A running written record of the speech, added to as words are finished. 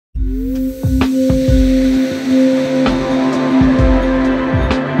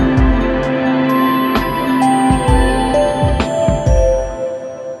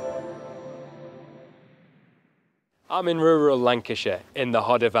I'm in rural Lancashire in the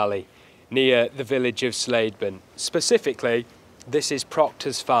Hodder Valley near the village of Sladeburn. Specifically, this is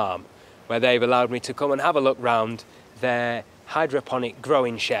Proctor's farm, where they've allowed me to come and have a look round their hydroponic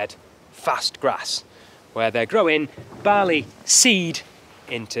growing shed, Fast Grass, where they're growing barley seed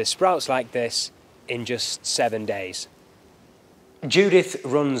into sprouts like this in just 7 days. Judith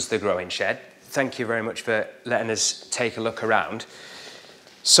runs the growing shed. Thank you very much for letting us take a look around.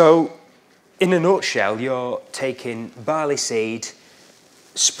 So, in a nutshell, you're taking barley seed,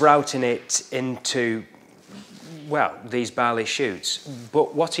 sprouting it into, well, these barley shoots.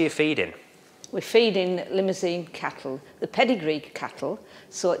 But what are you feeding? We're feeding Limousin cattle, the pedigree cattle,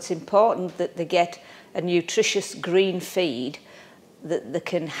 so it's important that they get a nutritious green feed that they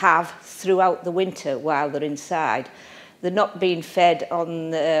can have throughout the winter while they're inside. They're not being fed on,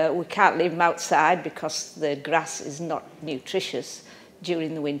 we can't leave them outside because the grass is not nutritious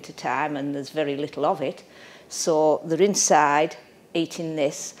during the winter time and there's very little of it. So they're inside eating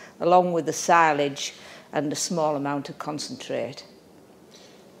this along with the silage and a small amount of concentrate.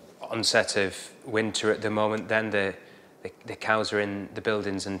 Onset of winter at the moment then, the cows are in the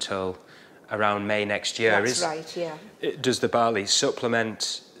buildings until around May next year. That's right, yeah. Does the barley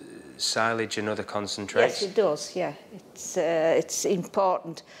supplement silage and other concentrates? Yes, it does, yeah. It's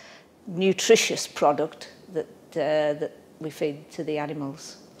important, nutritious product that we feed to the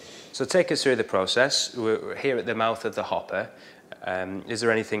animals. So take us through the process. We're here at the mouth of the hopper. Is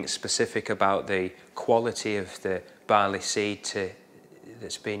there anything specific about the quality of the barley seed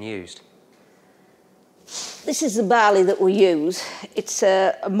that's being used? This is the barley that we use. It's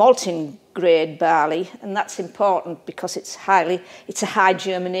a malting grade barley, and that's important because it's a high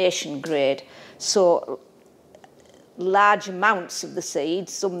germination grade. So large amounts of the seed,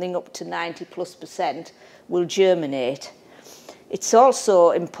 something up to 90+%, will germinate. It's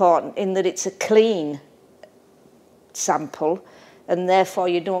also important in that it's a clean sample, and therefore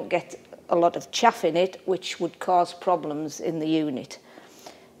you don't get a lot of chaff in it, which would cause problems in the unit.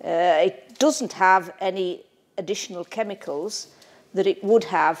 It doesn't have any additional chemicals that it would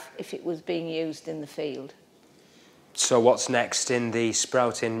have if it was being used in the field. So what's next in the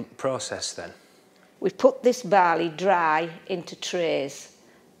sprouting process then? We put this barley dry into trays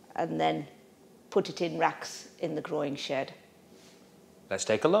and then put it in racks in the growing shed. Let's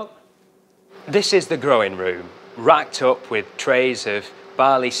take a look. This is the growing room, racked up with trays of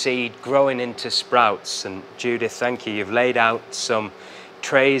barley seed growing into sprouts. And Judith, thank you. You've laid out some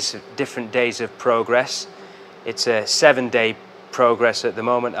trays of different days of progress. It's a 7-day progress at the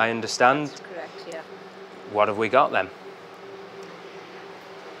moment, I understand. That's correct, yeah. What have we got then?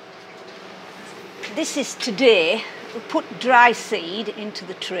 This is today. We put dry seed into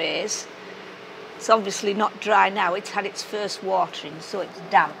the trays. It's obviously not dry now. It's had its first watering, so it's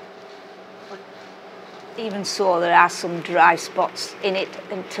damp. But even so, there are some dry spots in it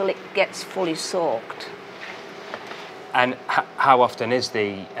until it gets fully soaked. And how often is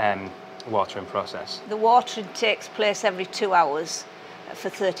the watering process? The watering takes place every 2 hours for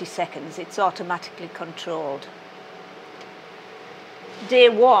 30 seconds. It's automatically controlled. Day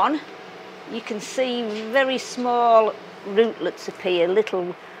 1, you can see very small rootlets appear,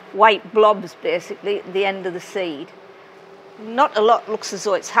 little white blobs basically at the end of the seed. Not a lot looks as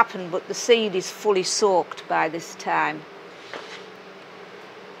though it's happened, but the seed is fully soaked by this time.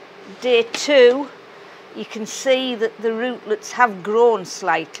 Day 2, you can see that the rootlets have grown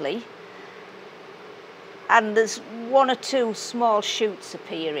slightly and there's 1 or 2 small shoots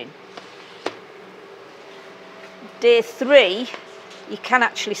appearing. Day 3, you can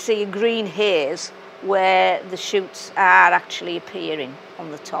actually see a green haze where the shoots are actually appearing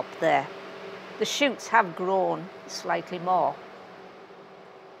on the top there. The shoots have grown slightly more.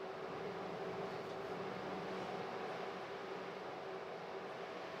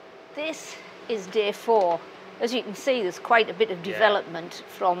 This is day 4. As you can see, there's quite a bit of development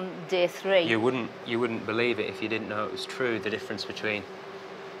from day 3. You wouldn't believe it if you didn't know it was true, the difference between...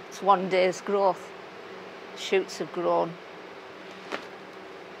 It's 1 day's growth. Shoots have grown.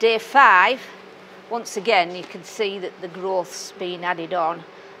 Day 5, once again, you can see that the growth's been added on,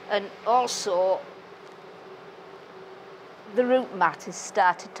 and also the root mat has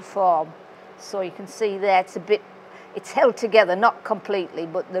started to form. So you can see there it's held together, not completely,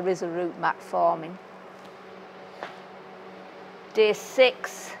 but there is a root mat forming. Day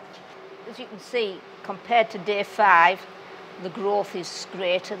 6, as you can see, compared to day 5, the growth is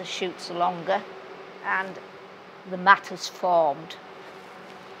greater, the shoots are longer, and the mat has formed.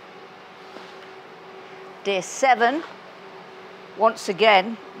 Day 7, once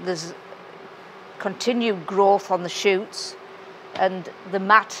again, there's continued growth on the shoots, and the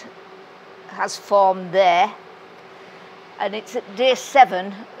mat has formed there. and it's at day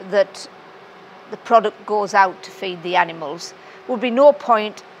 7 that the product goes out to feed the animals. Would be no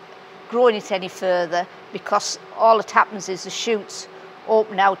point growing it any further, because all that happens is the shoots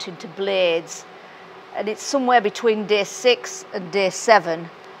open out into blades, and it's somewhere between day 6 and day 7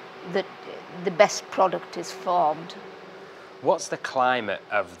 that the best product is formed. What's the climate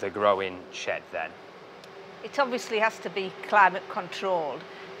of the growing shed then? It obviously has to be climate controlled,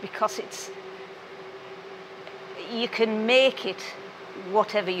 because you can make it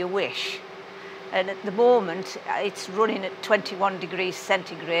whatever you wish. And at the moment it's running at 21 degrees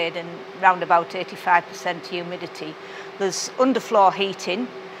centigrade and round about 85% humidity. There's underfloor heating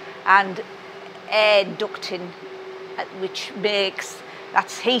and air ducting, which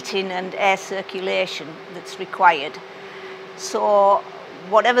that's heating and air circulation that's required. So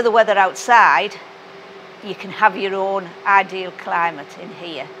whatever the weather outside, you can have your own ideal climate in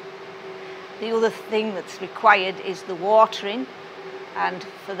here. The other thing that's required is the watering, and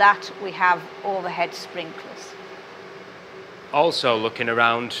for that we have overhead sprinklers. Also looking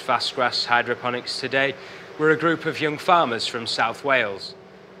around Fastgrass Hydroponics today, we're a group of young farmers from South Wales,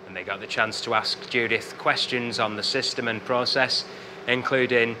 and they got the chance to ask Judith questions on the system and process,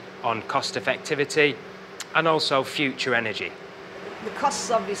 including on cost effectivity and also future energy. The costs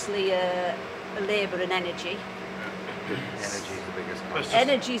obviously are labour and energy. Energy is the biggest cost.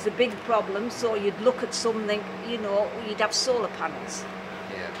 Energy is a big problem, so you'd look at something, you'd have solar panels,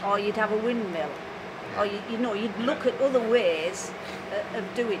 or you'd have a windmill, or you'd look at other ways of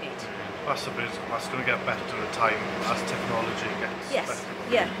doing it. That's going to get better in time as technology gets better.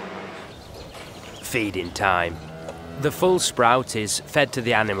 Yeah. Feeding time. The full sprout is fed to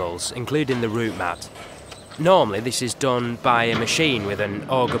the animals, including the root mat. Normally this is done by a machine with an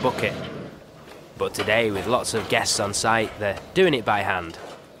auger bucket. But today, with lots of guests on site, they're doing it by hand.